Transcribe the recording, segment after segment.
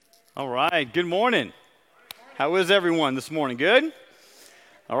All right, good morning. How is everyone this morning? Good?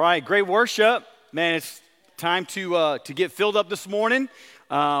 All right, great worship. Man, it's time to get filled up this morning.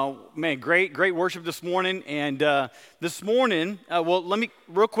 Man, great worship this morning. And this morning, let me,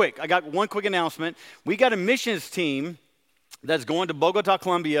 real quick, I got one quick announcement. We got a missions team that's going to Bogota,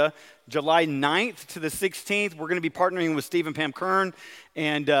 Colombia, July 9th to the 16th. We're going to be partnering with Steve and Pam Kern,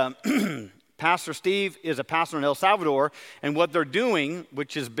 and Pastor Steve is a pastor in El Salvador, and what they're doing,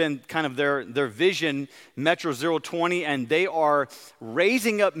 which has been kind of their vision, Metro 020, and they are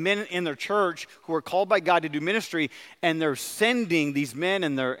raising up men in their church who are called by God to do ministry, and they're sending these men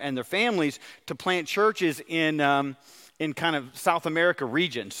and their families to plant churches in kind of South America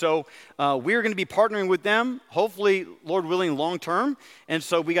region. So we're going to be partnering with them, hopefully, Lord willing, long term. And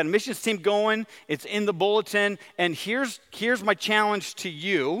so we got a missions team going. It's in the bulletin. And here's my challenge to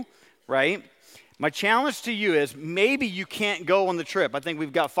you, right? My challenge to you is maybe you can't go on the trip. I think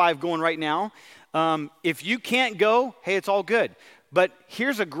we've got 5 going right now. If you can't go, hey, it's all good. But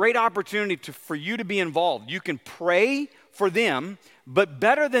here's a great opportunity for you to be involved. You can pray for them, but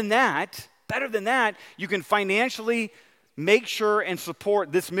better than that, you can financially make sure and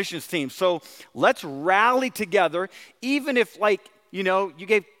support this missions team. So let's rally together, even if you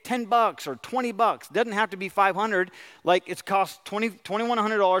gave $10 or $20. Doesn't have to be $500. It's cost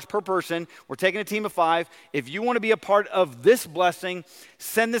 $2,100 per person. We're taking a team of 5. If you want to be a part of this blessing,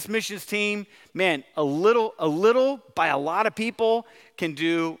 send this missions team. Man, a little by a lot of people can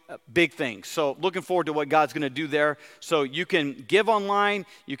do big things. So looking forward to what God's going to do there. So you can give online.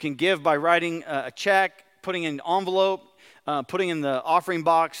 You can give by writing a check, putting in an envelope, putting in the offering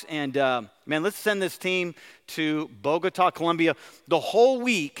box, and man, let's send this team to Bogota, Colombia. The whole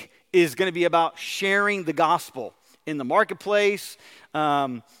week is going to be about sharing the gospel in the marketplace,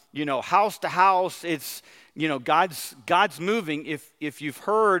 house to house. It's God's moving. If you've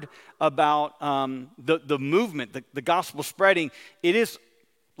heard about the movement, the gospel spreading, it is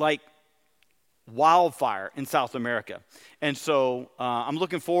like wildfire in South America. And so I'm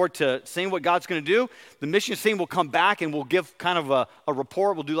looking forward to seeing what God's going to do. The mission team will come back and we'll give kind of a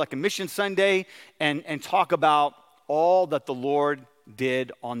report. We'll do like a mission Sunday and talk about all that the Lord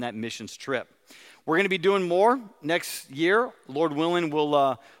did on that missions trip. We're going to be doing more next year. Lord willing,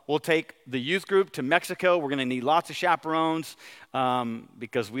 we'll take the youth group to Mexico. We're going to need lots of chaperones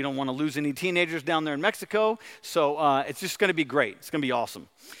because we don't want to lose any teenagers down there in Mexico. So it's just going to be great. It's going to be awesome.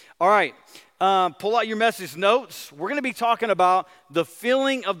 All right. Pull out your message notes. We're going to be talking about the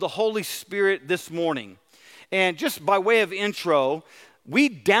filling of the Holy Spirit this morning. And just by way of intro, we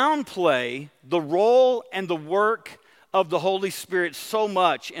downplay the role and the work of the Holy Spirit so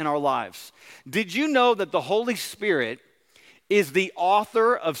much in our lives. Did you know that the Holy Spirit is the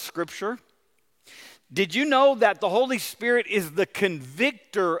author of Scripture? Did you know that the Holy Spirit is the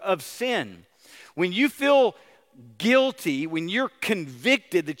convictor of sin? When you feel guilty, when you're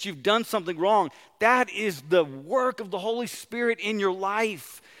convicted that you've done something wrong, that is the work of the Holy Spirit in your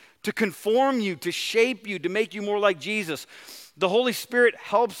life to conform you, to shape you, to make you more like Jesus. The Holy Spirit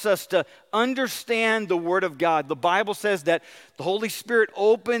helps us to understand the Word of God. The Bible says that the Holy Spirit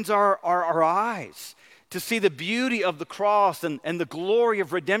opens our eyes to see the beauty of the cross and the glory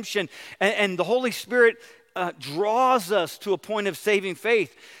of redemption. And the Holy Spirit draws us to a point of saving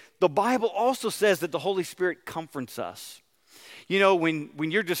faith. The Bible also says that the Holy Spirit comforts us. When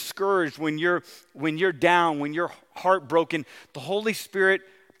you're discouraged, when you're down, when you're heartbroken, the Holy Spirit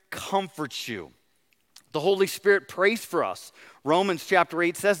comforts you. The Holy Spirit prays for us. Romans chapter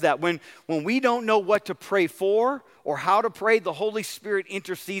 8 says that. When we don't know what to pray for or how to pray, the Holy Spirit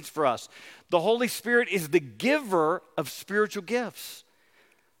intercedes for us. The Holy Spirit is the giver of spiritual gifts.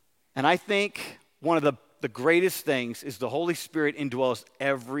 And I think one of the greatest things is the Holy Spirit indwells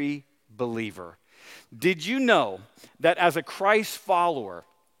every believer. Did you know that as a Christ follower,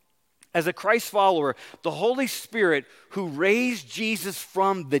 the Holy Spirit who raised Jesus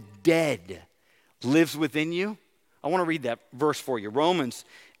from the dead lives within you? I want to read that verse for you. Romans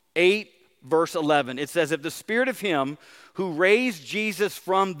 8, verse 11. It says, if the Spirit of Him who raised Jesus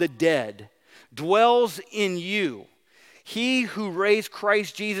from the dead dwells in you, He who raised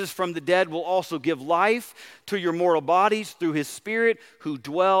Christ Jesus from the dead will also give life to your mortal bodies through His Spirit who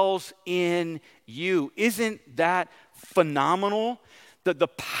dwells in you. Isn't that phenomenal? The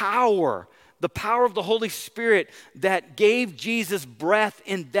power of the Holy Spirit that gave Jesus breath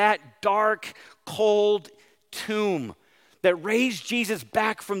in that dark, cold tomb, that raised Jesus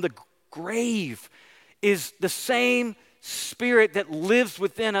back from the grave, is the same Spirit that lives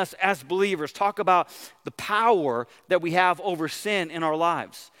within us as believers. Talk about the power that we have over sin in our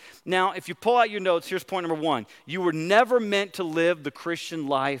lives. Now, if you pull out your notes, here's point number 1. You were never meant to live the Christian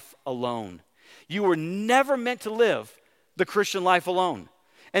life alone. You were never meant to live the Christian life alone.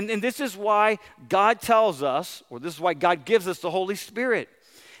 And this is why God tells us, or this is why God gives us the Holy Spirit.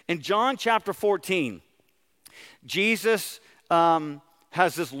 In John chapter 14, Jesus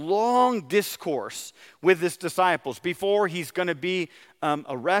has this long discourse with his disciples before he's going to be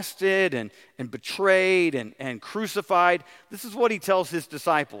arrested and betrayed and crucified. This is what he tells his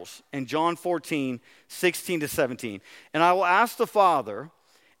disciples in John 14, 16 to 17. And I will ask the Father,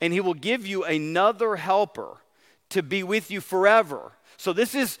 and he will give you another helper to be with you forever. So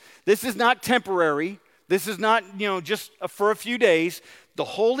this is not temporary. This is not, just for a few days. The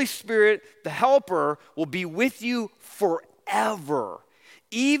Holy Spirit, the helper, will be with you forever.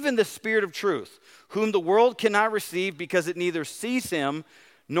 Even the Spirit of truth, whom the world cannot receive because it neither sees him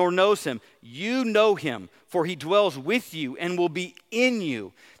nor knows him. You know him, for he dwells with you and will be in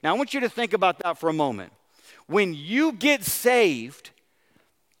you. Now, I want you to think about that for a moment. When you get saved,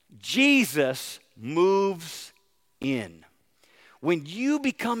 Jesus moves in. When you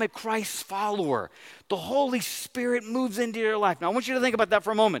become a Christ follower, the Holy Spirit moves into your life. Now, I want you to think about that for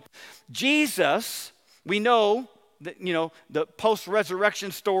a moment. Jesus, we know that, the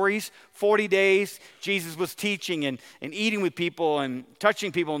post-resurrection stories, 40 days, Jesus was teaching and eating with people and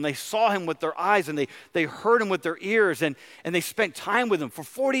touching people, and they saw him with their eyes, and they heard him with their ears, and they spent time with him. For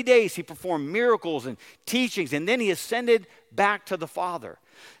 40 days, he performed miracles and teachings, and then he ascended back to the Father.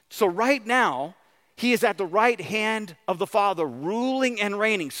 So right now, he is at the right hand of the Father, ruling and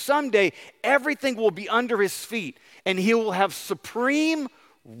reigning. Someday, everything will be under his feet, and he will have supreme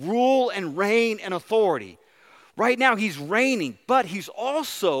rule and reign and authority. Right now, he's reigning, but he's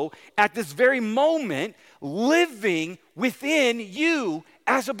also, at this very moment, living within you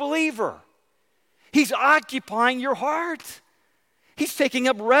as a believer. He's occupying your heart. He's taking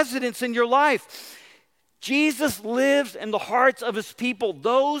up residence in your life. Jesus lives in the hearts of his people,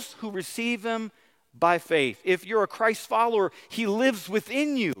 those who receive him by faith. If you're a Christ follower, he lives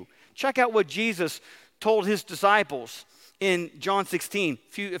within you. Check out what Jesus told his disciples in John 16,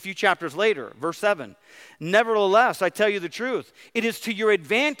 a few chapters later, verse 7. Nevertheless, I tell you the truth, it is to your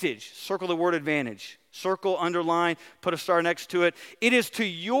advantage. Circle the word advantage. Circle, underline, put a star next to it. It is to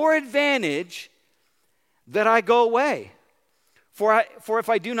your advantage that I go away. For if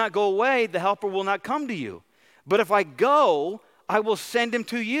I do not go away, the helper will not come to you. But if I go, I will send him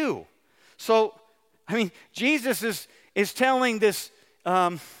to you. So, Jesus is telling this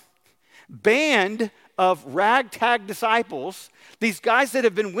band of ragtag disciples, these guys that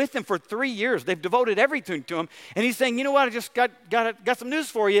have been with him for 3 years, they've devoted everything to him, and he's saying, you know what, I just got some news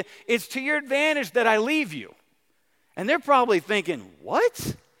for you. It's to your advantage that I leave you. And they're probably thinking,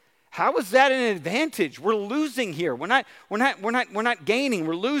 what? How is that an advantage? We're losing here. We're not gaining,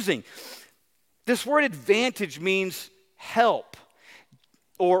 we're losing. This word advantage means help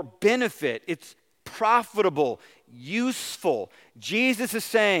or benefit. It's profitable, useful. Jesus is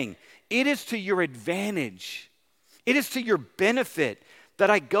saying, it is to your advantage. It is to your benefit that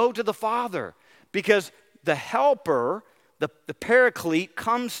I go to the Father, because the helper, the paraclete,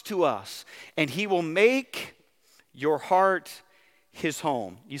 comes to us, and he will make your heart his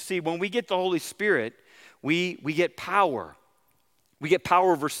home. You see, when we get the Holy Spirit, we get power. We get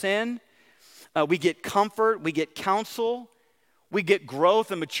power over sin. We get comfort. We get counsel. We get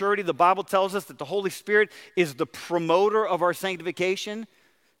growth and maturity. The Bible tells us that the Holy Spirit is the promoter of our sanctification.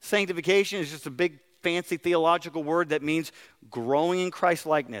 Sanctification is just a big, fancy theological word that means growing in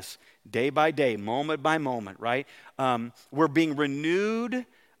Christ-likeness day by day, moment by moment, right? We're being renewed.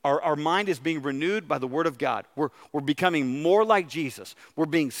 Our mind is being renewed by the Word of God. We're becoming more like Jesus. We're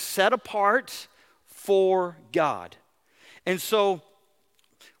being set apart for God. And so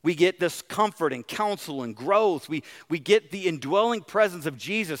we get this comfort and counsel and growth. We get the indwelling presence of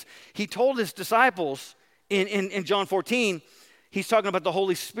Jesus. He told his disciples in John 14, he's talking about the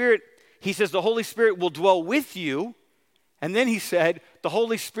Holy Spirit. He says the Holy Spirit will dwell with you. And then he said the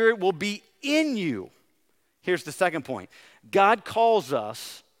Holy Spirit will be in you. Here's the second point. God calls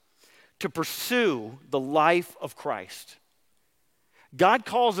us to pursue the life of Christ. God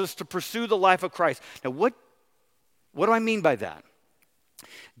calls us to pursue the life of Christ. Now, what do I mean by that?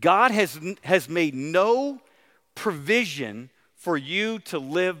 God has made no provision for you to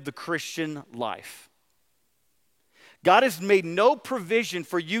live the Christian life. God has made no provision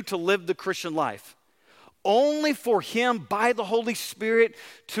for you to live the Christian life. Only for him, by the Holy Spirit,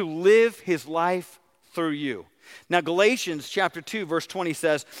 to live his life through you. Now, Galatians chapter 2, verse 20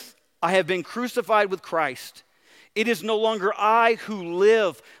 says, I have been crucified with Christ. It is no longer I who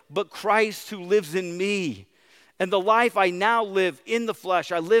live, but Christ who lives in me. And the life I now live in the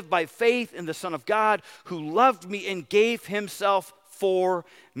flesh, I live by faith in the Son of God who loved me and gave himself for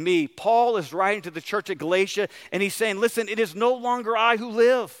me. Paul is writing to the church at Galatia, and he's saying, listen, it is no longer I who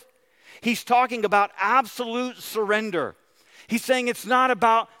live. He's talking about absolute surrender. He's saying it's not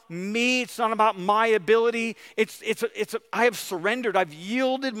about me, it's not about my ability. I have surrendered, I've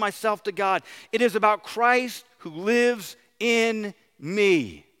yielded myself to God. It is about Christ who lives in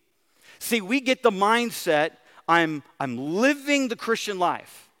me. See, we get the mindset, I'm living the Christian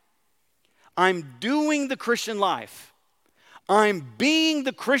life. I'm doing the Christian life. I'm being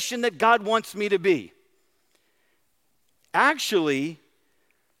the Christian that God wants me to be. Actually,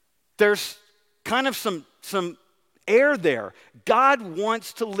 there's kind of some error there. God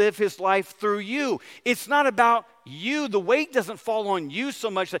wants to live his life through you. It's not about you. The weight doesn't fall on you so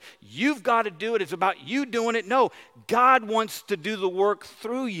much that you've got to do it. It's about you doing it. No, God wants to do the work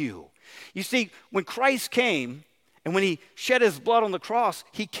through you. You see, when Christ came and when he shed his blood on the cross,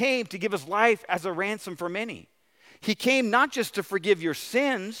 he came to give his life as a ransom for many. He came not just to forgive your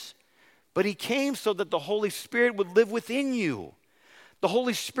sins, but he came so that the Holy Spirit would live within you. The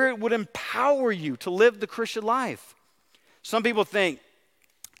Holy Spirit would empower you to live the Christian life. Some people think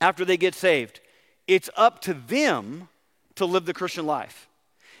after they get saved, it's up to them to live the Christian life.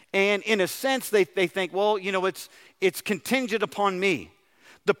 And in a sense, they think, well, you know, it's contingent upon me.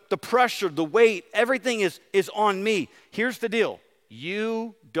 The pressure, the weight, everything is on me. Here's the deal.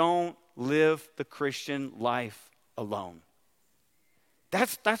 You don't live the Christian life alone.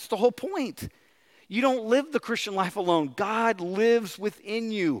 That's the whole point. You don't live the Christian life alone. God lives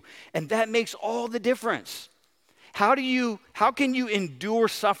within you, and that makes all the difference. How can you endure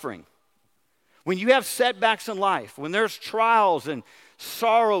suffering? When you have setbacks in life, when there's trials and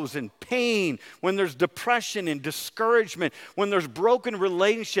sorrows and pain, when there's depression and discouragement, when there's broken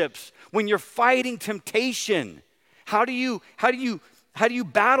relationships, when you're fighting temptation, how do you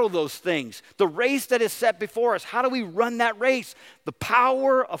battle those things? The race that is set before us, how do we run that race? The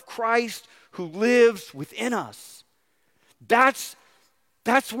power of Christ who lives within us. That's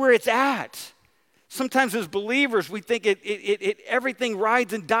where it's at. Sometimes as believers, we think everything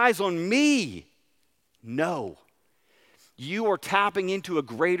rides and dies on me. No. You are tapping into a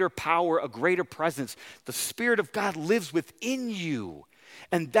greater power, a greater presence. The Spirit of God lives within you.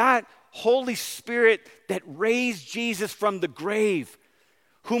 And that Holy Spirit that raised Jesus from the grave,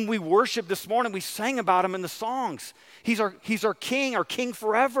 whom we worship this morning, we sang about him in the songs. He's our King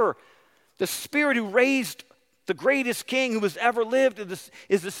forever. The Spirit who raised the greatest King who has ever lived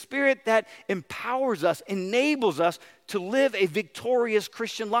is the Spirit that empowers us, enables us to live a victorious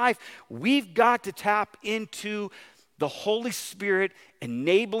Christian life. We've got to tap into the Holy Spirit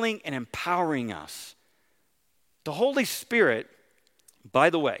enabling and empowering us. The Holy Spirit, by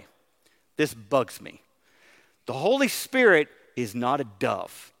the way, this bugs me. The Holy Spirit is not a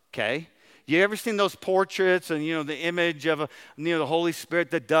dove, okay? You ever seen those portraits and, the image of the Holy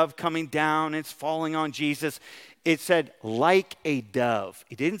Spirit, the dove coming down, it's falling on Jesus. It said, like a dove.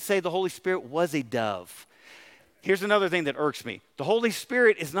 It didn't say the Holy Spirit was a dove. Here's another thing that irks me. The Holy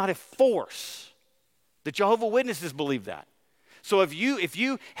Spirit is not a force. The Jehovah's Witnesses believe that. So if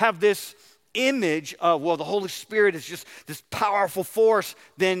you have this image of, well, the Holy Spirit is just this powerful force,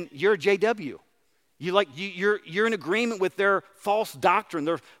 then you're a JW. You're in agreement with their false doctrine,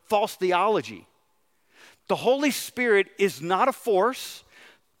 their false theology. The Holy Spirit is not a force.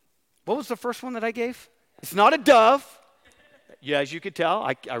 What was the first one that I gave? It's not a dove. Yeah, as you could tell,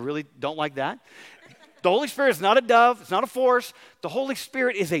 I really don't like that. The Holy Spirit is not a dove. It's not a force. The Holy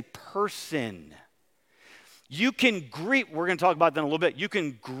Spirit is a person. You can grieve, we're going to talk about that in a little bit. You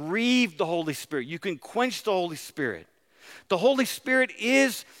can grieve the Holy Spirit. You can quench the Holy Spirit. The Holy Spirit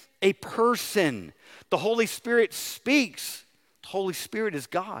is a person. The Holy Spirit speaks. The Holy Spirit is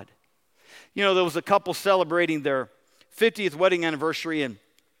God. There was a couple celebrating their 50th wedding anniversary, and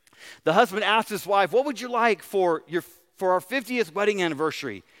the husband asked his wife, what would you like for our 50th wedding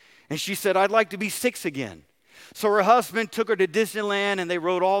anniversary? And she said, I'd like to be 6 again. So her husband took her to Disneyland, and they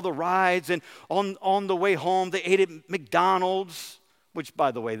rode all the rides, and on the way home, they ate at McDonald's, which,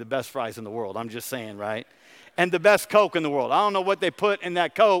 by the way, the best fries in the world. I'm just saying, right? And the best Coke in the world. I don't know what they put in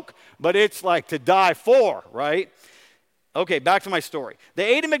that Coke, but it's like to die for, right? Okay, back to my story.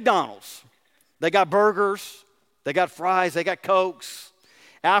 They ate at McDonald's. They got burgers, they got fries, they got Cokes.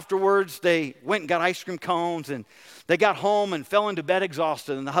 Afterwards, they went and got ice cream cones, and they got home and fell into bed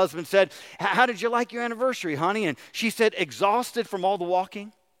exhausted. And the husband said, how did you like your anniversary, honey? And she said, exhausted from all the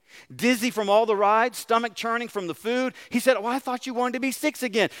walking, Dizzy from all the rides, stomach churning from the food. He said, oh, I thought you wanted to be 6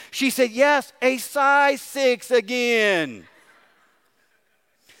 again. She said, yes, a size 6 again.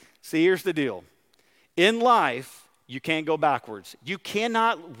 See, here's the deal. In life, you can't go backwards. You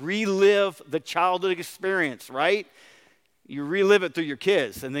cannot relive the childhood experience, right? You relive it through your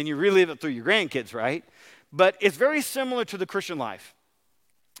kids, and then you relive it through your grandkids, right? But it's very similar to the Christian life.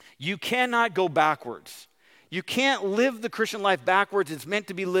 You cannot go backwards. You can't live the Christian life backwards. It's meant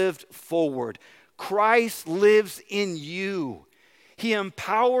to be lived forward. Christ lives in you. He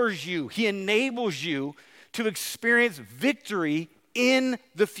empowers you. He enables you to experience victory in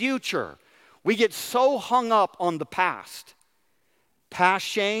the future. We get so hung up on the past. Past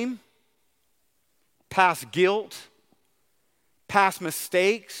shame, past guilt, past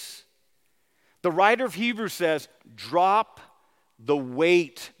mistakes. The writer of Hebrews says, drop the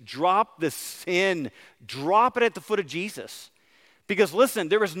weight, drop the sin, drop it at the foot of Jesus. Because listen,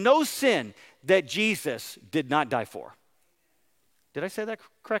 there is no sin that Jesus did not die for. Did I say that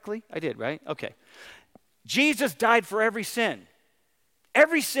correctly? I did, right? Okay. Jesus died for every sin.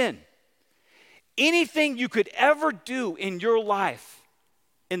 Every sin. Anything you could ever do in your life,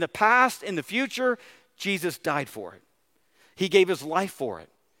 in the past, in the future, Jesus died for it. He gave his life for it.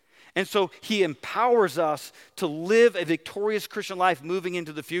 And so he empowers us to live a victorious Christian life moving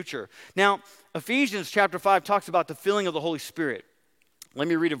into the future. Now, Ephesians chapter 5 talks about the filling of the Holy Spirit. Let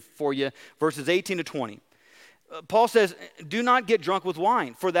me read it for you, verses 18 to 20. Paul says, do not get drunk with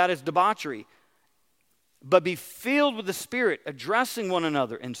wine, for that is debauchery, but be filled with the Spirit, addressing one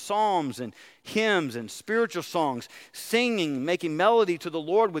another in psalms and hymns and spiritual songs, singing, making melody to the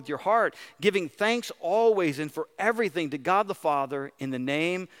Lord with your heart, giving thanks always and for everything to God the Father in the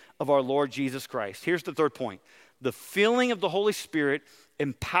name of our Lord Jesus Christ. Here's the third point. The filling of the Holy Spirit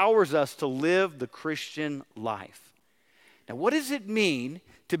empowers us to live the Christian life. Now, what does it mean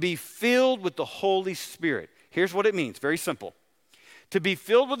to be filled with the Holy Spirit? Here's what it means, very simple. To be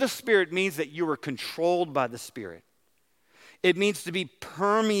filled with the Spirit means that you are controlled by the Spirit. It means to be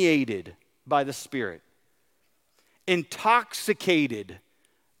permeated by the Spirit, intoxicated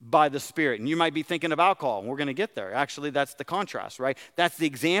by the Spirit. And you might be thinking of alcohol, and we're going to get there. Actually, that's the contrast, right? That's the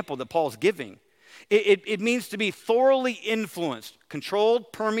example that Paul's giving. It means to be thoroughly influenced,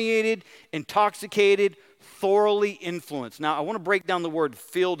 controlled, permeated, intoxicated, thoroughly influenced. Now, I want to break down the word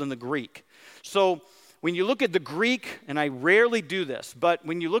filled in the Greek. So, when you look at the Greek, and I rarely do this, but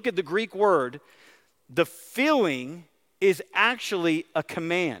when you look at the Greek word, the filling is actually a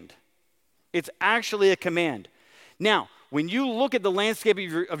command. It's actually a command. Now, when you look at the landscape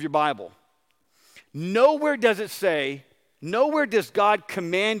of your Bible, nowhere does it say, nowhere does God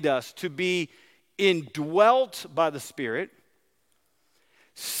command us to be indwelt by the Spirit,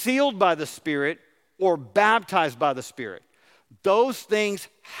 sealed by the Spirit, or baptized by the Spirit. Those things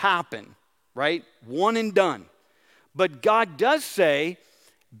happen. Right? One and done. But God does say,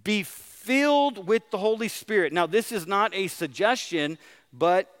 be filled with the Holy Spirit. Now, this is not a suggestion,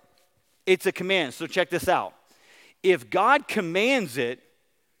 but it's a command. So check this out. If God commands it,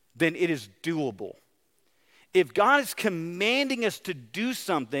 then it is doable. If God is commanding us to do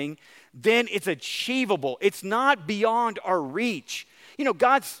something, then it's achievable. It's not beyond our reach. You know,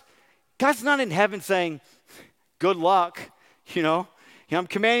 God's not in heaven saying, good luck, you know. I'm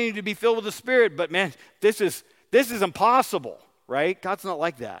commanding you to be filled with the Spirit, but man, this is impossible, right? God's not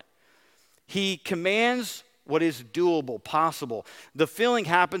like that. He commands what is doable, possible. The filling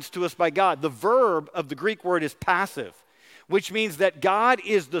happens to us by God. The verb of the Greek word is passive, which means that God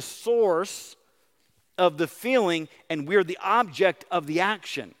is the source of the feeling and we're the object of the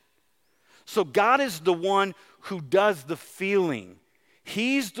action. So God is the one who does the feeling.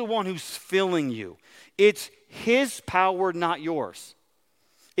 He's the one who's filling you. It's his power, not yours.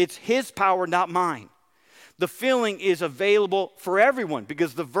 It's his power, not mine. The filling is available for everyone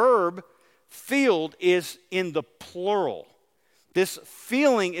because the verb filled is in the plural. This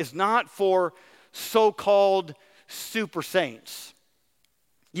feeling is not for so-called super saints.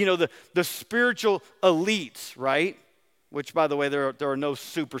 You know, the spiritual elites, right? Which, by the way, there are no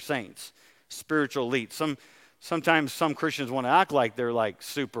super saints, spiritual elites. Sometimes some Christians want to act like they're like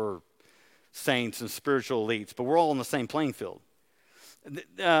super saints and spiritual elites, but we're all on the same playing field.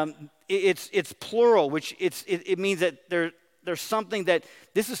 It's plural, which it means that there's something that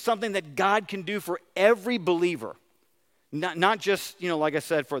this is something that God can do for every believer, not just, you know, like I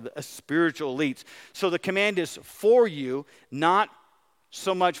said, for the spiritual elites. So the command is for you, not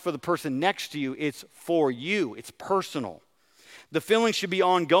so much for the person next to you. It's for you. It's personal. The filling should be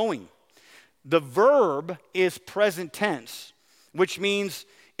ongoing. The verb is present tense, which means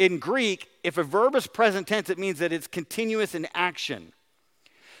in Greek, if a verb is present tense, it means that it's continuous in action.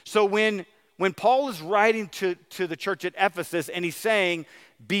 So when Paul is writing to the church at Ephesus and he's saying,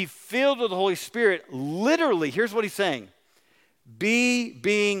 be filled with the Holy Spirit, literally, here's what he's saying. Be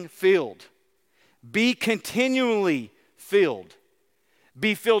being filled. Be continually filled.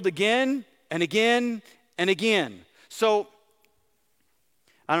 Be filled again and again and again. So,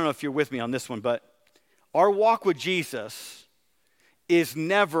 I don't know if you're with me on this one, but our walk with Jesus is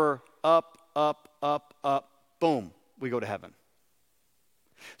never up, up, up, up, boom, we go to heaven.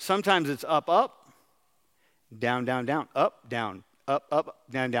 Sometimes it's up, up, down, down, down, up, down,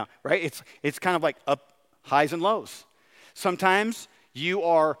 down, right? It's kind of like up, highs and lows. Sometimes you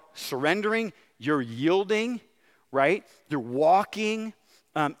are surrendering, you're yielding, right? You're walking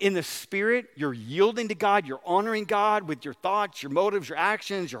in the Spirit, you're yielding to God, you're honoring God with your thoughts, your motives, your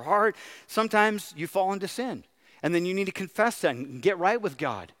actions, your heart. Sometimes you fall into sin, and then you need to confess that and get right with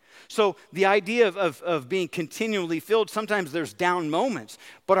God. So the idea of being continually filled, sometimes there's down moments,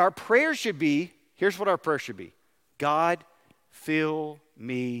 but our prayer should be, here's what our prayer should be. God, fill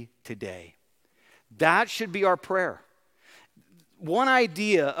me today. That should be our prayer. One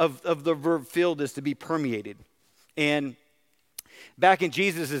idea of the verb filled is to be permeated. And back in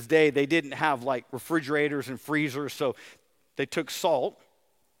Jesus' day, they didn't have like refrigerators and freezers, so they took salt,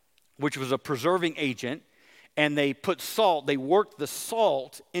 which was a preserving agent, and they worked the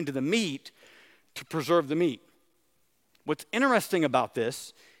salt into the meat to preserve the meat. What's interesting about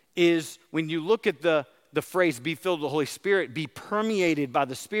this is when you look at the phrase, be filled with the Holy Spirit, be permeated by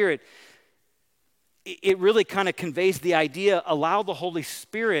the Spirit, it really kind of conveys the idea, allow the Holy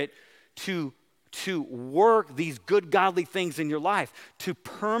Spirit to work these good, godly things in your life, to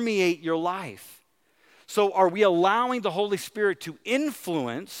permeate your life. So are we allowing the Holy Spirit to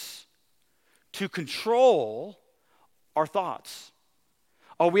influence, to control our thoughts?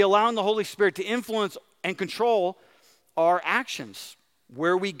 Are we allowing the Holy Spirit to influence and control our actions,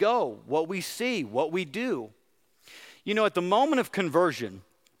 where we go, what we see, what we do? You know, at the moment of conversion,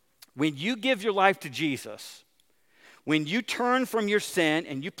 when you give your life to Jesus, when you turn from your sin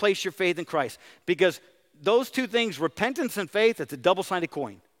and you place your faith in Christ, because those two things, repentance and faith, it's a double-sided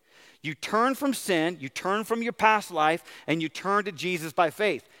coin. You turn from sin, you turn from your past life, and you turn to Jesus by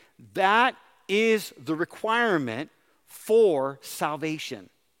faith. That is the requirement for salvation.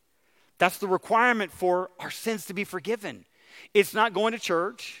 That's the requirement for our sins to be forgiven. It's not going to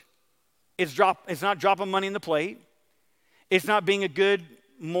church. It's not dropping money in the plate. It's not being a good,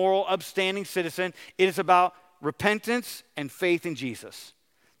 moral, upstanding citizen. It is about repentance and faith in Jesus.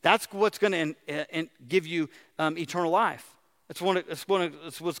 That's what's going to give you eternal life. That's what's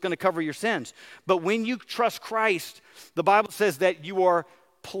going to cover your sins. But when you trust Christ, the Bible says that you are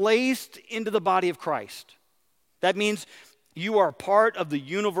placed into the body of Christ. That means you are part of the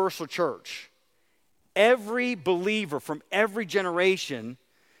universal church. Every believer from every generation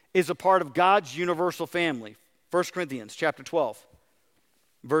is a part of God's universal family. 1 Corinthians chapter 12,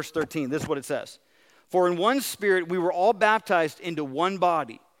 verse 13. This is what it says. For in one Spirit we were all baptized into one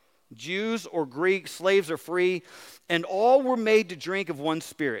body, Jews or Greeks, slaves or free, and all were made to drink of one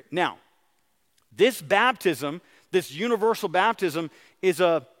Spirit. Now, this baptism, this universal baptism, it's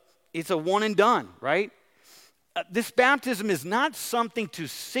a one and done, right? This baptism is not something to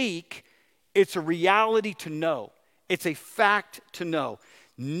seek, it's a reality to know. It's a fact to know.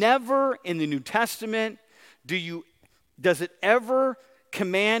 Never in the New Testament does it ever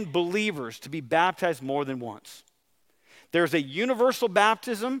command believers to be baptized more than once. There's a universal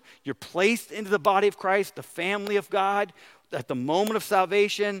baptism. You're placed into the body of Christ, the family of God, at the moment of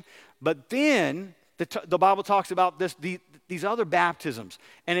salvation. But then the Bible talks about these other baptisms,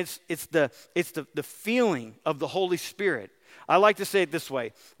 and it's the feeling of the Holy Spirit. I like to say it this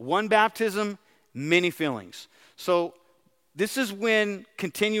way: one baptism, many feelings. So this is when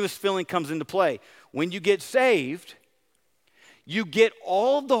continuous filling comes into play. When you get saved, you get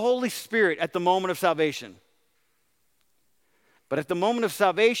all of the Holy Spirit at the moment of salvation. But at the moment of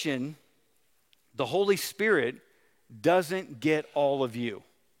salvation, the Holy Spirit doesn't get all of you.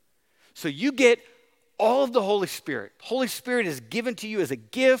 So you get all of the Holy Spirit. Holy Spirit is given to you as a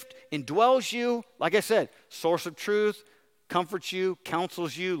gift, indwells you. Like I said, source of truth, comforts you,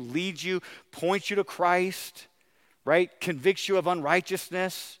 counsels you, leads you, points you to Christ, right? Convicts you of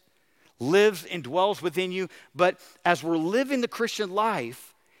unrighteousness, lives and dwells within you. But as we're living the Christian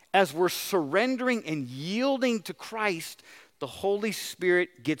life, as we're surrendering and yielding to Christ, the Holy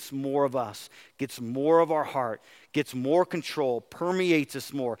Spirit gets more of us, gets more of our heart, gets more control, permeates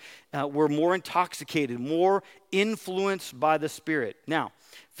us more. We're more intoxicated, more influenced by the Spirit. Now,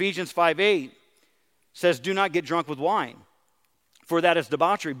 Ephesians 5:8 says, do not get drunk with wine, for that is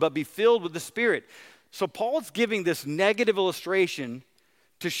debauchery, but be filled with the Spirit. So Paul's giving this negative illustration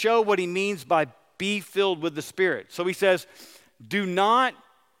to show what he means by be filled with the Spirit. So he says, do not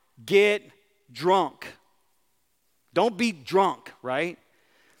get drunk. Don't be drunk, right?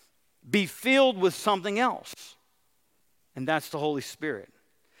 Be filled with something else. And that's the Holy Spirit.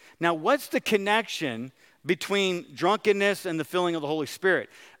 Now, what's the connection between drunkenness and the filling of the Holy Spirit?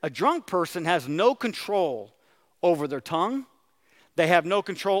 A drunk person has no control over their tongue. They have no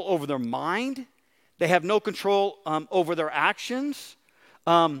control over their mind. They have no control over their actions.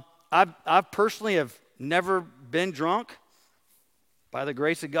 I personally have never been drunk. By the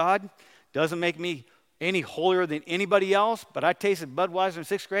grace of God, doesn't make me any holier than anybody else, but I tasted Budweiser in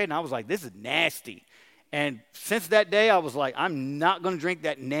 6th grade, and I was like, this is nasty. And since that day, I was like, I'm not going to drink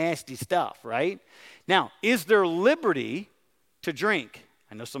that nasty stuff, right? Now, is there liberty to drink?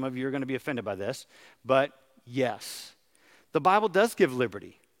 I know some of you are going to be offended by this, but yes. The Bible does give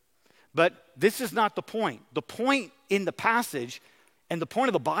liberty. But this is not the point. The point in the passage and the point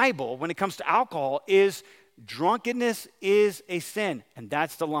of the Bible when it comes to alcohol is drunkenness is a sin, and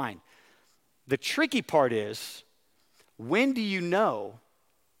that's the line. The tricky part is, when do you know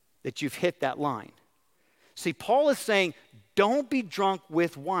that you've hit that line? See, Paul is saying, don't be drunk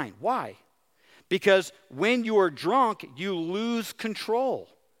with wine. Why? Because when you are drunk, you lose control.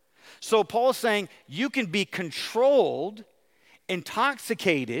 So Paul is saying, you can be controlled,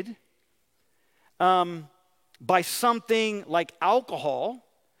 intoxicated by something like alcohol,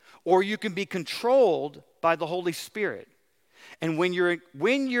 or you can be controlled by the Holy Spirit. And when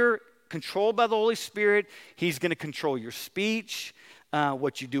you're controlled by the Holy Spirit, he's going to control your speech,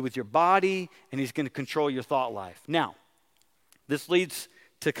 what you do with your body, and he's going to control your thought life. Now, this leads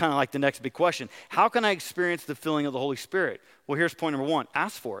to kind of like the next big question. How can I experience the filling of the Holy Spirit? Well, here's point number 1.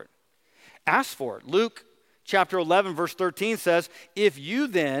 Ask for it. Ask for it. Luke chapter 11, verse 13 says, if you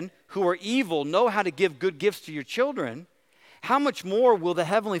then, who are evil, know how to give good gifts to your children, how much more will the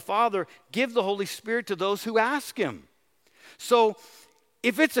Heavenly Father give the Holy Spirit to those who ask him? So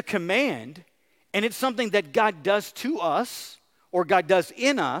if it's a command and it's something that God does to us or God does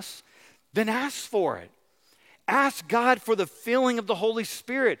in us, then ask for it. Ask God for the filling of the Holy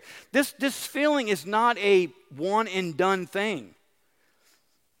Spirit. This filling is not a one and done thing.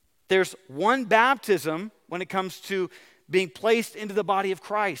 There's one baptism when it comes to being placed into the body of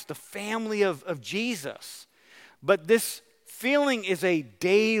Christ, the family of Jesus. But this filling is a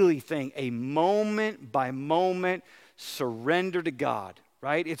daily thing, a moment by moment surrender to God,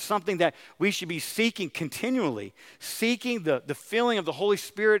 right? It's something that we should be seeking continually, seeking the filling of the Holy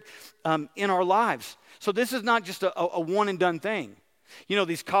Spirit in our lives. So this is not just a one and done thing. You know,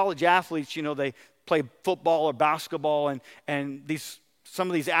 these college athletes, you know, they play football or basketball, and some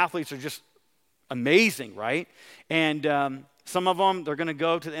of these athletes are just amazing, right? And some of them, they're going to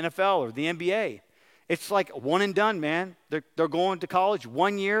go to the NFL or the NBA. It's like one and done, man. They're going to college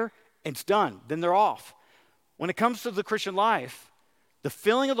 1 year, and it's done. Then they're off. When it comes to the Christian life, the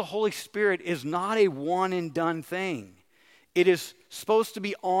filling of the Holy Spirit is not a one and done thing. It is supposed to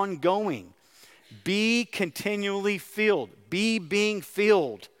be ongoing. Be continually filled. Be being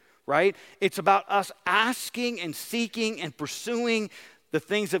filled, right? It's about us asking and seeking and pursuing the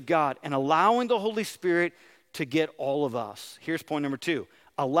things of God and allowing the Holy Spirit to get all of us. Here's point number 2.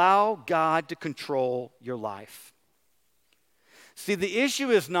 Allow God to control your life. See, the issue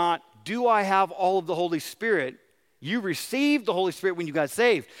is not, do I have all of the Holy Spirit? You received the Holy Spirit when you got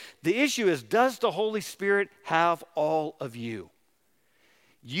saved. The issue is, does the Holy Spirit have all of you?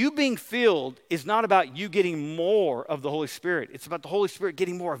 You being filled is not about you getting more of the Holy Spirit. It's about the Holy Spirit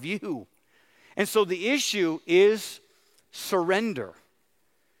getting more of you. And so the issue is surrender.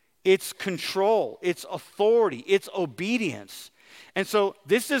 It's control. It's authority. It's obedience. And so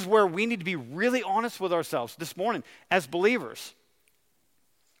this is where we need to be really honest with ourselves this morning as believers.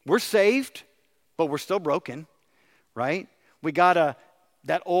 We're saved, but we're still broken, right? We got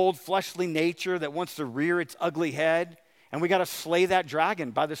that old fleshly nature that wants to rear its ugly head. And we got to slay that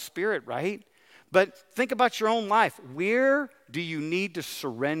dragon by the Spirit, right? But think about your own life. Where do you need to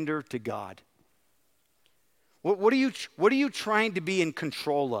surrender to God? What are you trying to be in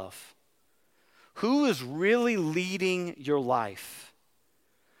control of? Who is really leading your life?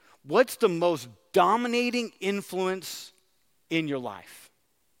 What's the most dominating influence in your life?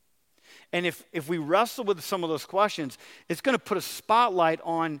 And if we wrestle with some of those questions, it's going to put a spotlight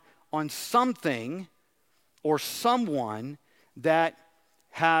on something or someone that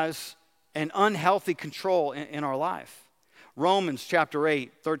has an unhealthy control in our life. Romans chapter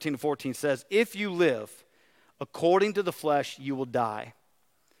 8, 13 to 14 says, if you live according to the flesh, you will die.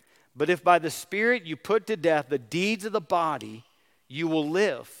 But if by the Spirit you put to death the deeds of the body, you will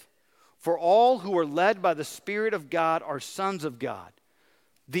live. For all who are led by the Spirit of God are sons of God.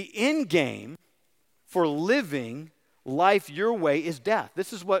 The end game for living life your way is death.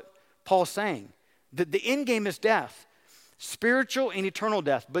 This is what Paul's saying. The end game is death, spiritual and eternal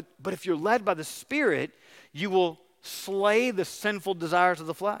death. But if you're led by the Spirit, you will slay the sinful desires of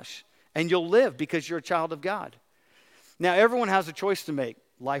the flesh, and you'll live because you're a child of God. Now, everyone has a choice to make,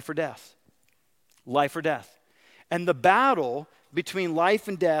 life or death. Life or death. And the battle between life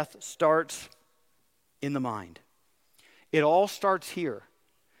and death starts in the mind. It all starts here.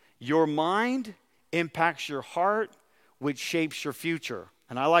 Your mind impacts your heart, which shapes your future.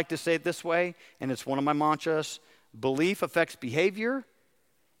 And I like to say it this way, and it's one of my mantras: belief affects behavior,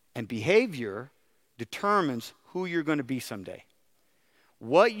 and behavior determines who you're going to be someday.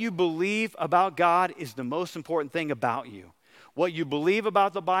 What you believe about God is the most important thing about you. What you believe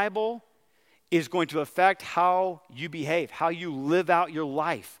about the Bible is going to affect how you behave, how you live out your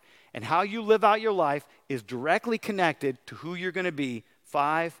life. And how you live out your life is directly connected to who you're going to be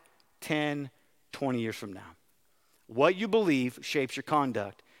 5, 10, 20 years from now. What you believe shapes your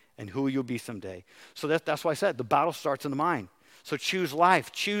conduct and who you'll be someday. So that's why I said the battle starts in the mind. So choose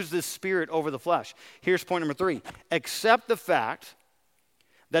life. Choose the Spirit over the flesh. Here's point number 3. Accept the fact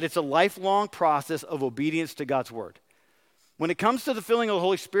that it's a lifelong process of obedience to God's word. When it comes to the filling of the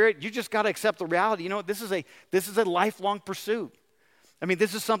Holy Spirit, you just got to accept the reality. You know what? This is a lifelong pursuit. I mean,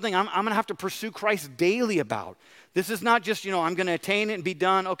 this is something I'm going to have to pursue Christ daily about. This is not just, I'm going to attain it and be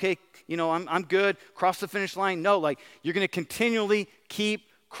done. Okay, I'm good. Cross the finish line. No, you're going to continually keep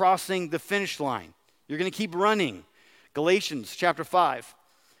crossing the finish line. You're going to keep running. Galatians chapter 5,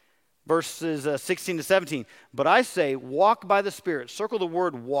 verses 16 to 17. But I say, walk by the Spirit. Circle the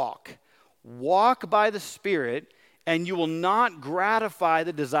word walk. Walk by the Spirit, and you will not gratify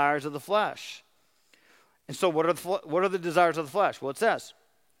the desires of the flesh. And so what are the desires of the flesh? Well, it says,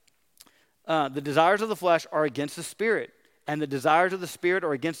 the desires of the flesh are against the Spirit, and the desires of the Spirit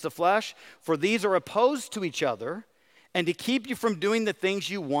are against the flesh, for these are opposed to each other, and to keep you from doing the things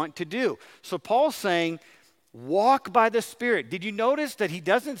you want to do. So Paul's saying, walk by the Spirit. Did you notice that he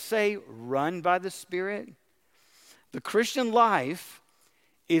doesn't say run by the Spirit? The Christian life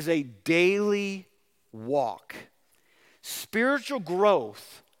is a daily walk. Spiritual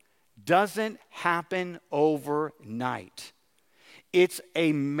growth doesn't happen overnight. It's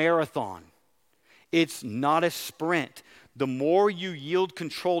a marathon. It's not a sprint. The more you yield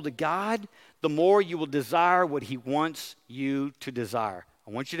control to God, the more you will desire what he wants you to desire.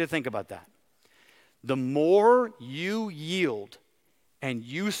 I want you to think about that. The more you yield and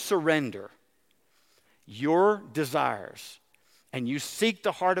you surrender your desires and you seek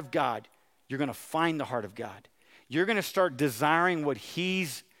the heart of God, you're going to find the heart of God. You're going to start desiring what he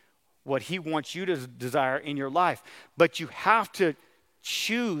wants you to desire in your life. But you have to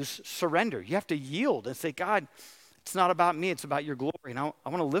choose surrender. You have to yield and say, God, it's not about me, it's about your glory, and I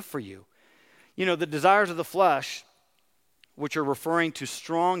want to live for you. The desires of the flesh, which are referring to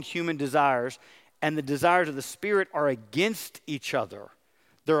strong human desires, and the desires of the Spirit are against each other.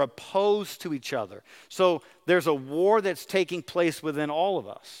 They're opposed to each other. So there's a war that's taking place within all of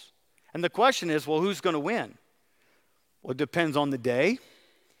us. And the question is, well, who's going to win? Well, it depends on the day,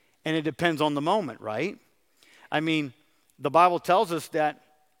 and it depends on the moment, right? I mean, the Bible tells us that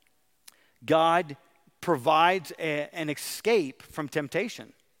God provides an escape from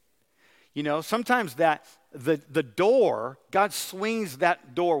temptation. Sometimes that the door, God swings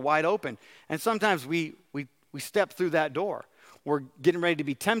that door wide open, and sometimes we step through that door. We're getting ready to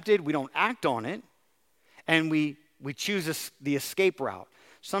be tempted, we don't act on it, and we choose the escape route.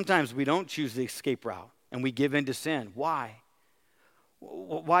 Sometimes we don't choose the escape route, and we give in to sin. Why?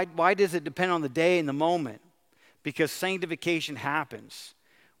 Why does it depend on the day and the moment? Because sanctification happens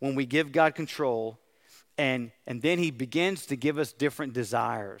when we give God control, and then he begins to give us different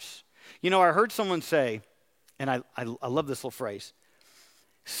desires. I heard someone say, and I love this little phrase,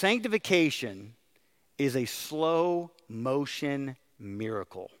 sanctification is a slow motion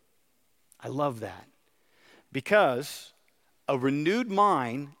miracle. I love that. Because a renewed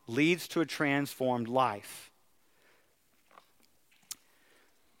mind leads to a transformed life.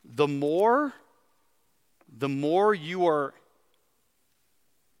 The more you are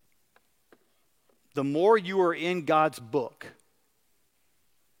in God's book,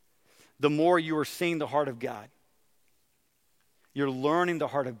 the more you are seeing the heart of God. You're learning the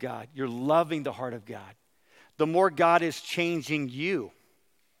heart of God. You're loving the heart of God. The more God is changing you,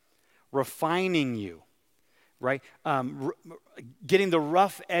 refining you, right? Getting the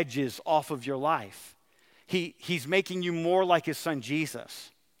rough edges off of your life. He's making you more like his son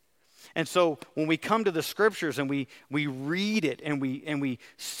Jesus. And so when we come to the scriptures and we read it and we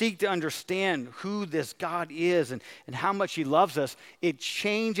seek to understand who this God is and how much he loves us, it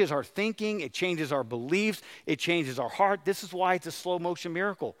changes our thinking, it changes our beliefs, it changes our heart. This is why it's a slow motion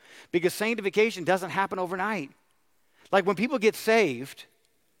miracle, because sanctification doesn't happen overnight. Like when people get saved,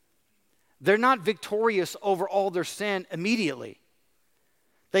 they're not victorious over all their sin immediately.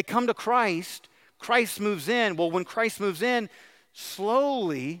 They come to Christ, Christ moves in. Well, when Christ moves in,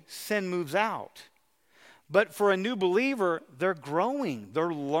 slowly sin moves out. But for a new believer, they're growing,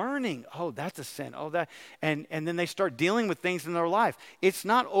 they're learning. Oh, that's a sin. Oh, that, and then they start dealing with things in their life. It's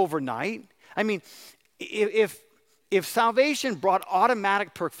not overnight. I mean, if salvation brought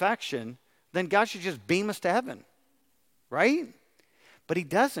automatic perfection, then God should just beam us to heaven, right? But he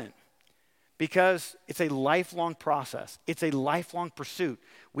doesn't, because it's a lifelong process. It's a lifelong pursuit.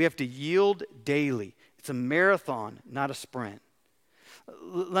 We have to yield daily. It's a marathon, not a sprint.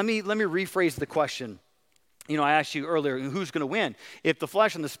 Let me rephrase the question. You know, I asked you earlier, who's going to win? If the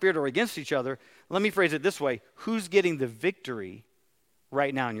flesh and the spirit are against each other, let me phrase it this way. Who's getting the victory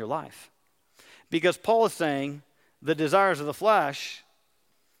right now in your life? Because Paul is saying the desires of the flesh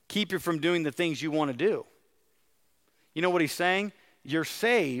keep you from doing the things you want to do. You know what he's saying? You're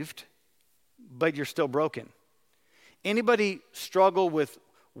saved, but you're still broken. Anybody struggle with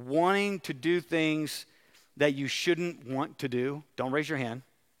wanting to do things that you shouldn't want to do? Don't raise your hand.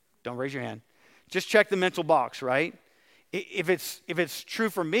 Don't raise your hand. Just check the mental box, right? If it's true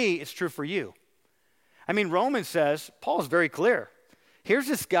for me, it's true for you. I mean, Romans says, Paul's very clear. Here's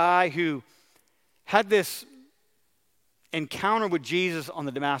this guy who had this encounter with Jesus on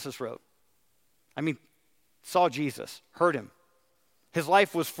the Damascus Road. I mean, saw Jesus, heard him. His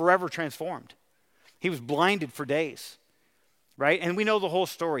life was forever transformed. He was blinded for days, right? And we know the whole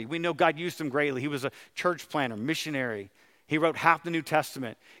story. We know God used him greatly. He was a church planter, missionary. He wrote half the New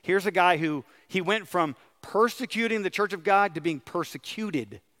Testament. Here's a guy who, he went from persecuting the church of God to being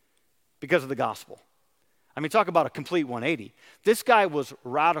persecuted because of the gospel. I mean, talk about a complete 180. This guy was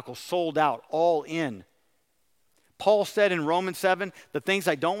radical, sold out, all in. Paul said in Romans 7, the things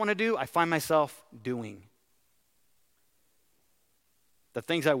I don't want to do, I find myself doing. The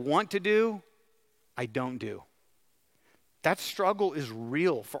things I want to do, I don't do. That struggle is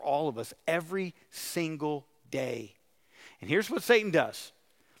real for all of us every single day. And here's what Satan does.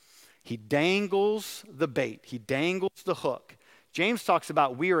 He dangles the bait. He dangles the hook. James talks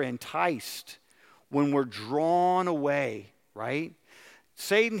about we are enticed when we're drawn away, right?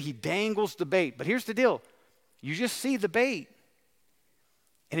 Satan, he dangles the bait. But here's the deal. You just see the bait.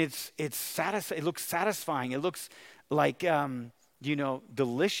 And it looks satisfying. It looks like,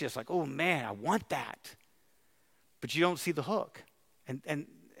 delicious. Like, oh man, I want that. But you don't see the hook. And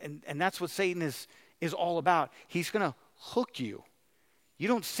that's what Satan is all about. He's going to hook you. You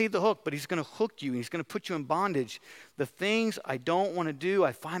don't see the hook, but he's going to hook you. He's going to put you in bondage. The things I don't want to do,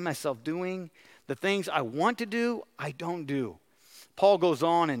 I find myself doing. The things I want to do, I don't do. Paul goes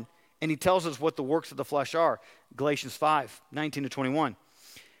on and he tells us what the works of the flesh are. Galatians 5, 19 to 21.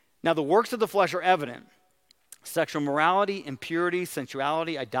 Now the works of the flesh are evident. Sexual morality, impurity,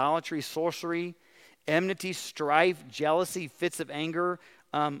 sensuality, idolatry, sorcery, enmity, strife, jealousy, fits of anger,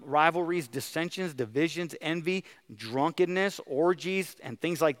 rivalries, dissensions, divisions, envy, drunkenness, orgies, and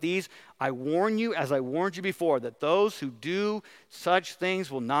things like these. I warn you, as I warned you before, that those who do such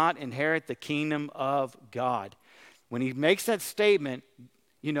things will not inherit the kingdom of God. When he makes that statement,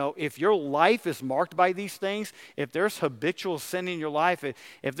 you know, if your life is marked by these things, if there's habitual sin in your life,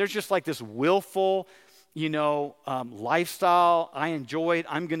 if there's just like this willful, lifestyle, I enjoy it,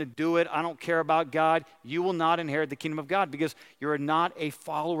 I'm going to do it, I don't care about God, you will not inherit the kingdom of God because you're not a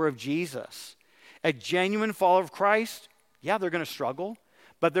follower of Jesus. A genuine follower of Christ, yeah, they're going to struggle,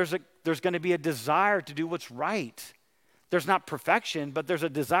 but there's going to be a desire to do what's right. There's not perfection, but there's a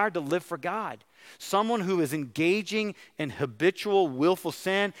desire to live for God. Someone who is engaging in habitual, willful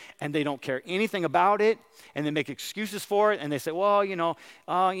sin, and they don't care anything about it, and they make excuses for it, and they say, well,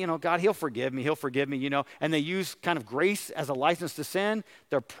 God, he'll forgive me, and they use kind of grace as a license to sin.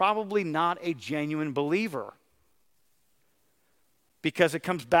 They're probably not a genuine believer because it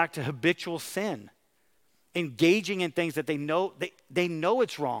comes back to habitual sin, engaging in things that they know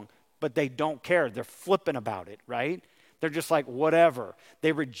it's wrong, but they don't care. They're flippant about it, right? They're just like, whatever.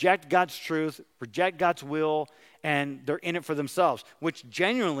 They reject God's truth, reject God's will, and they're in it for themselves, which at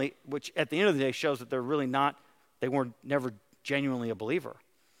the end of the day shows that they're really not, they weren't never genuinely a believer.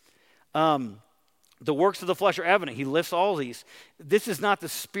 The works of the flesh are evident. He lists all these. This is not the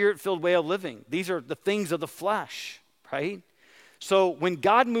spirit-filled way of living. These are the things of the flesh, right? So when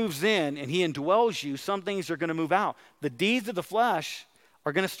God moves in and he indwells you, some things are going to move out. The deeds of the flesh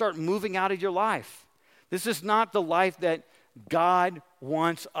are going to start moving out of your life. This is not the life that God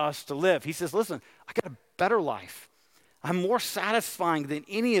wants us to live. He says, listen, I got a better life. I'm more satisfying than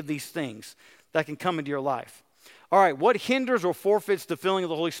any of these things that can come into your life. All right, what hinders or forfeits the filling of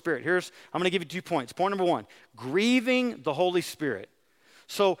the Holy Spirit? I'm going to give you 2 points. Point number 1, grieving the Holy Spirit.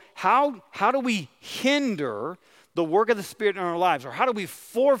 So how do we hinder the work of the Spirit in our lives? Or how do we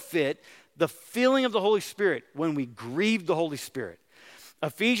forfeit the filling of the Holy Spirit when we grieve the Holy Spirit?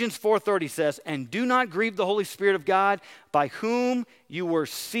 Ephesians 4:30 says, and do not grieve the Holy Spirit of God, by whom you were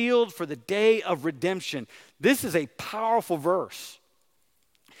sealed for the day of redemption. This is a powerful verse,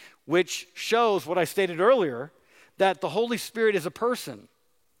 which shows what I stated earlier, that the Holy Spirit is a person.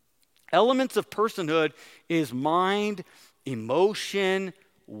 Elements of personhood is mind, emotion,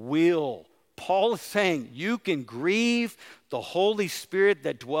 will. Paul is saying you can grieve the Holy Spirit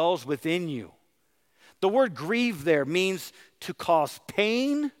that dwells within you. The word grieve there means to cause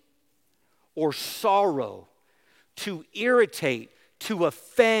pain or sorrow, to irritate, to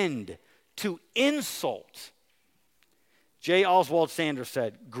offend, to insult. J. Oswald Sanders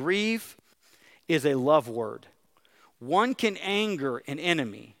said, grieve is a love word. One can anger an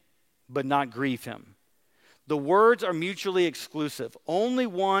enemy, but not grieve him. The words are mutually exclusive. Only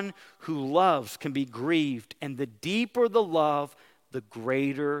one who loves can be grieved, and the deeper the love, the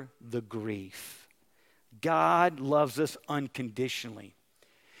greater the grief. God loves us unconditionally.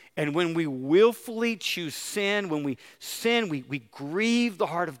 And when we willfully choose sin, when we sin, we grieve the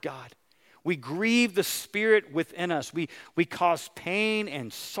heart of God. We grieve the Spirit within us. We cause pain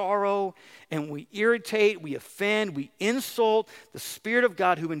and sorrow, and we irritate, we offend, we insult the Spirit of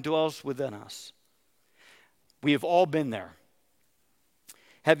God who indwells within us. We have all been there.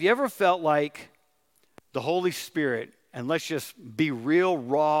 Have you ever felt like the Holy Spirit, and let's just be real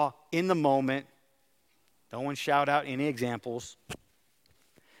raw in the moment, don't want to shout out any examples.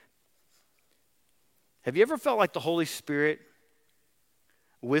 Have you ever felt like the Holy Spirit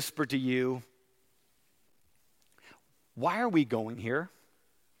whispered to you, why are we going here?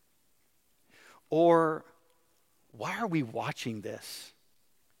 Or why are we watching this?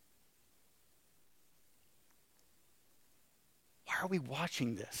 Why are we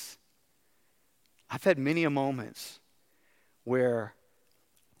watching this? I've had many a moments where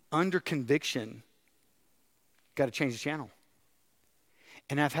under conviction, got to change the channel.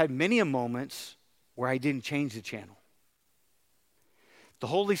 And I've had many a moments where I didn't change the channel. The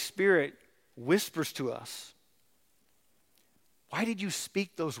Holy Spirit whispers to us, why did you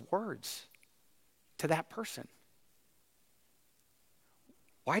speak those words to that person?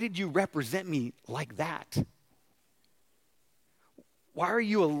 Why did you represent me like that? Why are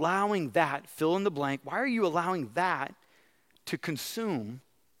you allowing that, fill in the blank, why are you allowing that to consume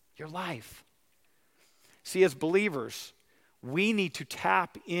your life? See, as believers, we need to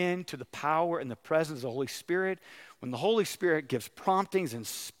tap into the power and the presence of the Holy Spirit. When the Holy Spirit gives promptings and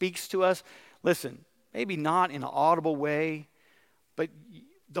speaks to us, listen, maybe not in an audible way, but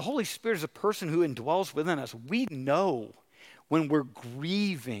the Holy Spirit is a person who indwells within us. We know when we're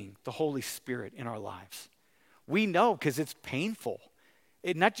grieving the Holy Spirit in our lives. We know because it's painful.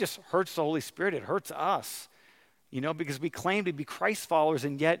 It not just hurts the Holy Spirit, it hurts us, because we claim to be Christ followers,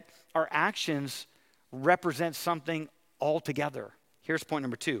 and yet our actions represent something altogether. Here's point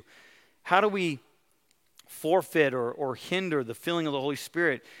number 2. How do we forfeit or hinder the filling of the Holy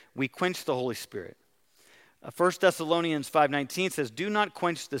Spirit? We quench the Holy Spirit. 1 Thessalonians 5:19 says, do not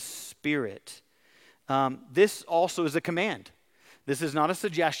quench the Spirit. This also is a command. This is not a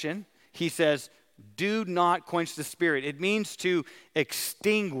suggestion. He says, do not quench the Spirit. It means to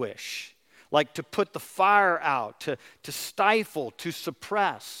extinguish, like to put the fire out, to stifle, to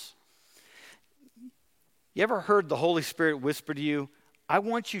suppress. You ever heard the Holy Spirit whisper to you, I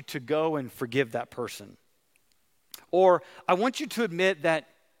want you to go and forgive that person? Or I want you to admit that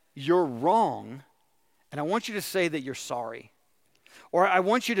you're wrong, and I want you to say that you're sorry. Or I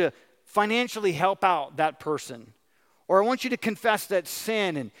want you to financially help out that person. Or I want you to confess that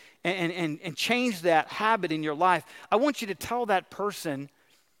sin and change that habit in your life. I want you to tell that person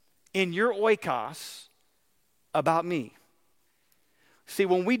in your oikos about me. See,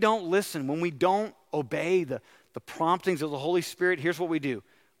 when we don't listen, when we don't obey the promptings of the Holy Spirit, here's what we do.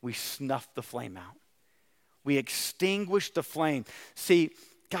 We snuff the flame out. We extinguish the flame. See,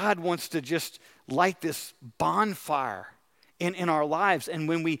 God wants to just light this bonfire in our lives. And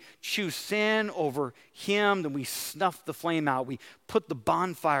when we choose sin over Him, then we snuff the flame out. We put the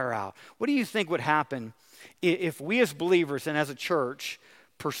bonfire out. What do you think would happen if we as believers and as a church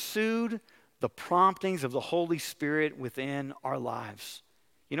pursued the promptings of the Holy Spirit within our lives?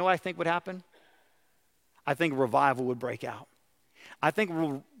 You know what I think would happen? I think revival would break out. I think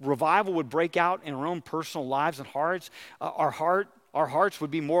revival would break out in our own personal lives and hearts. Our hearts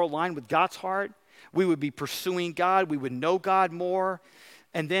would be more aligned with God's heart. We would be pursuing God. We would know God more.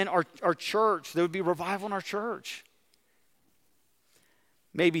 And then our church, there would be revival in our church.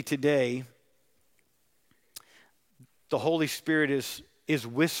 Maybe today, the Holy Spirit is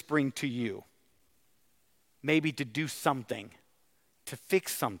whispering to you, maybe to do something, to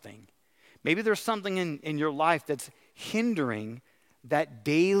fix something. Maybe there's something in your life that's hindering that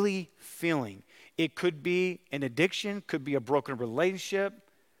daily feeling. It could be an addiction, could be a broken relationship,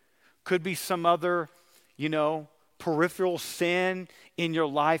 could be some other, peripheral sin in your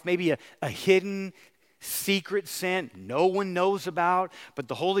life, maybe a hidden secret sin no one knows about, but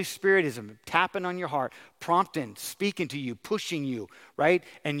the Holy Spirit is tapping on your heart, prompting, speaking to you, pushing you, right?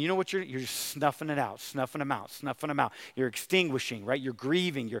 And you know what? You're just snuffing it out, snuffing them out. You're extinguishing, right? You're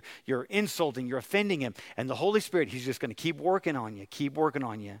grieving, you're insulting, you're offending him. And the Holy Spirit, he's just going to keep working on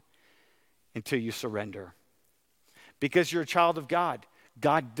you until you surrender. Because you're a child of God.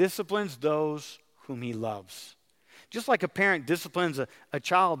 God disciplines those whom he loves. Just like a parent disciplines a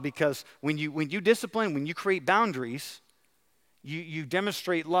child, because when you discipline, when you create boundaries, you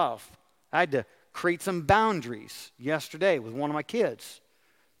demonstrate love. I had to create some boundaries yesterday with one of my kids.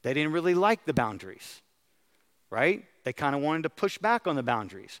 They didn't really like the boundaries, right? They kind of wanted to push back on the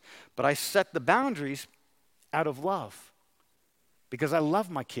boundaries. But I set the boundaries out of love because I love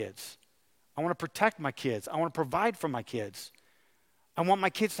my kids. I want to protect my kids. I want to provide for my kids. I want my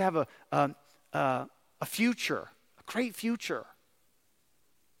kids to have a future. Great future.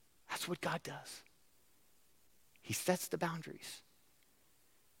 That's what God does. He sets the boundaries.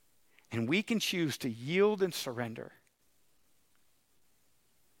 And we can choose to yield and surrender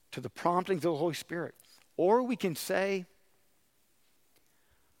to the promptings of the Holy Spirit. Or we can say,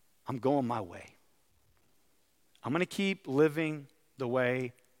 I'm going my way. I'm going to keep living the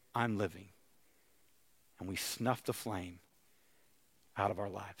way I'm living. And we snuff the flame out of our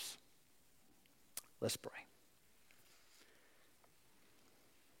lives. Let's pray.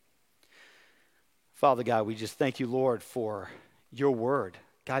 Father God, we just thank you, Lord, for your word.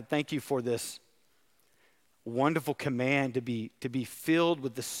 God, thank you for this wonderful command to be filled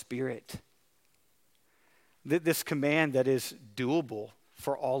with the Spirit. This command that is doable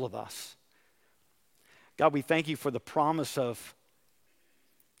for all of us. God, we thank you for the promise of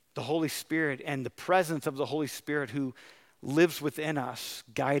the Holy Spirit and the presence of the Holy Spirit who lives within us,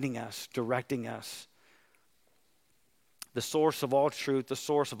 guiding us, directing us. The source of all truth, the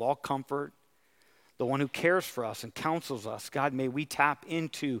source of all comfort, the one who cares for us and counsels us. God, may we tap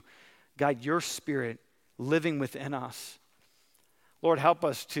into, God, your Spirit living within us. Lord, help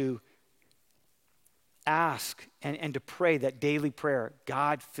us to ask and to pray that daily prayer,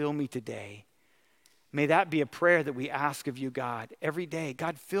 God, fill me today. May that be a prayer that we ask of you, God, every day.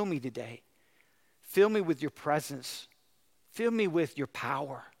 God, fill me today. Fill me with your presence. Fill me with your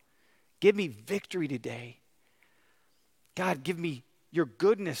power. Give me victory today. God, give me your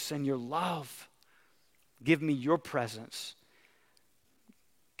goodness and your love. Give me your presence.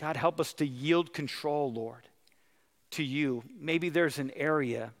 God, help us to yield control, Lord, to you. Maybe there's an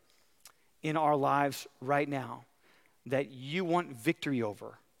area in our lives right now that you want victory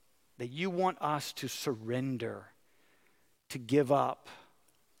over, that you want us to surrender, to give up,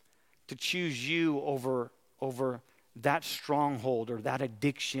 to choose you over that stronghold or that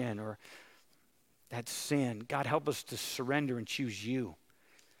addiction or that sin. God, help us to surrender and choose you.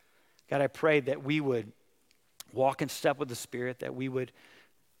 God, I pray that we would walk in step with the Spirit, that we would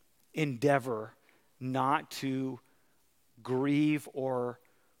endeavor not to grieve or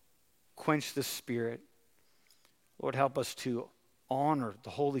quench the Spirit. Lord, help us to honor the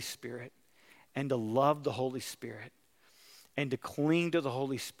Holy Spirit and to love the Holy Spirit and to cling to the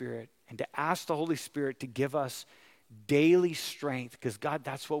Holy Spirit and to ask the Holy Spirit to give us daily strength, because God,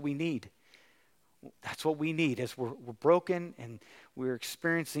 that's what we need. That's what we need. As we're broken and we're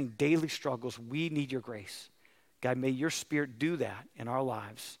experiencing daily struggles, we need your grace. God, may your Spirit do that in our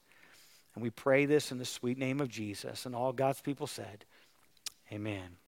lives. And we pray this in the sweet name of Jesus. And all God's people said, amen.